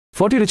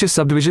40 richest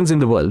subdivisions in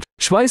the world.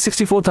 Schweiz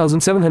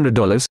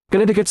 $64,700,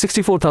 Connecticut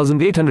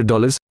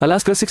 $64,800,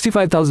 Alaska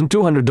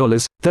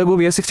 $65,200,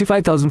 Serbia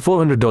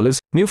 $65,400,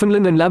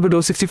 Newfoundland and Labrador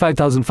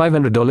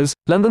 $65,500,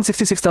 London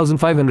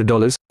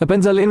 $66,500,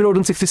 Appenzell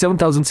Innerrhoden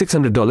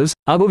 $67,600,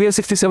 Arbovia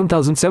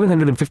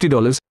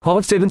 $67,750,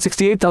 Howard Staten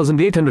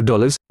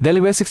 $68,800,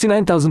 Delaware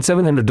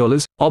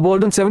 $69,700,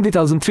 Obwalden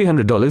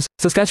 $70,300,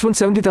 Saskatchewan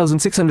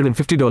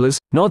 $70,650,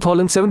 North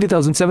Holland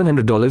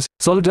 $70,700,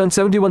 Solothurn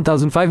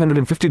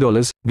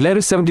 $71,550,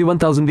 Glarus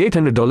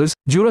 $71,800,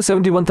 Jura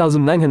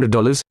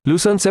 $71,900,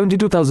 Lucerne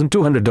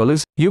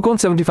 $72,200, Yukon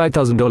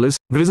 $75,000,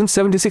 Grisons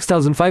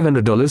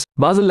 $76,500,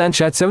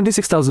 Basel-Landschaft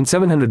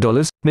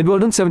 $76,700,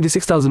 Midwalden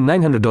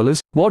 $76,900,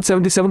 Ward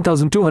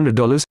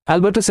 $77,200,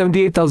 Alberta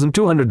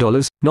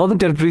 $78,200, Northern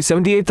Territory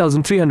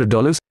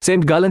 $78,300,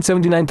 St. Gallen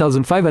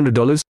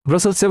 $79,500,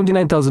 Brussels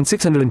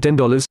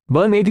 $79,610,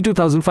 Bern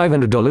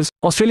 $82,500,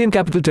 Australian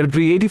Capital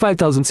Territory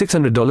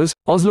 $85,600,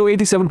 Oslo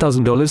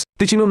 $87,000,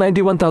 Ticino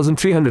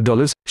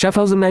 $91,300,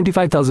 Schaffhausen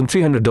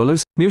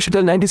 $95,300,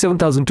 Neuchâtel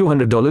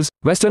 $97,200,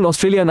 Western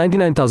Australia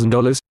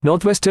 $99,000,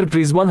 Northwest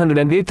Territories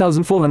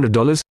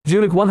 $108,400,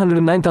 Zurich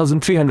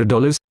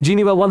 $109,300,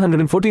 Geneva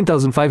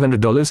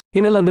 $114,500,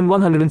 Inner London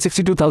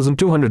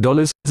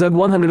 $162,200, Zug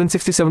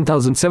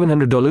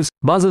 $167,700,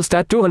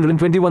 Basel-Stadt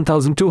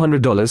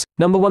 $221,200.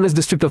 Number 1 is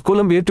District of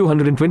Columbia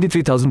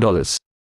 $223,000.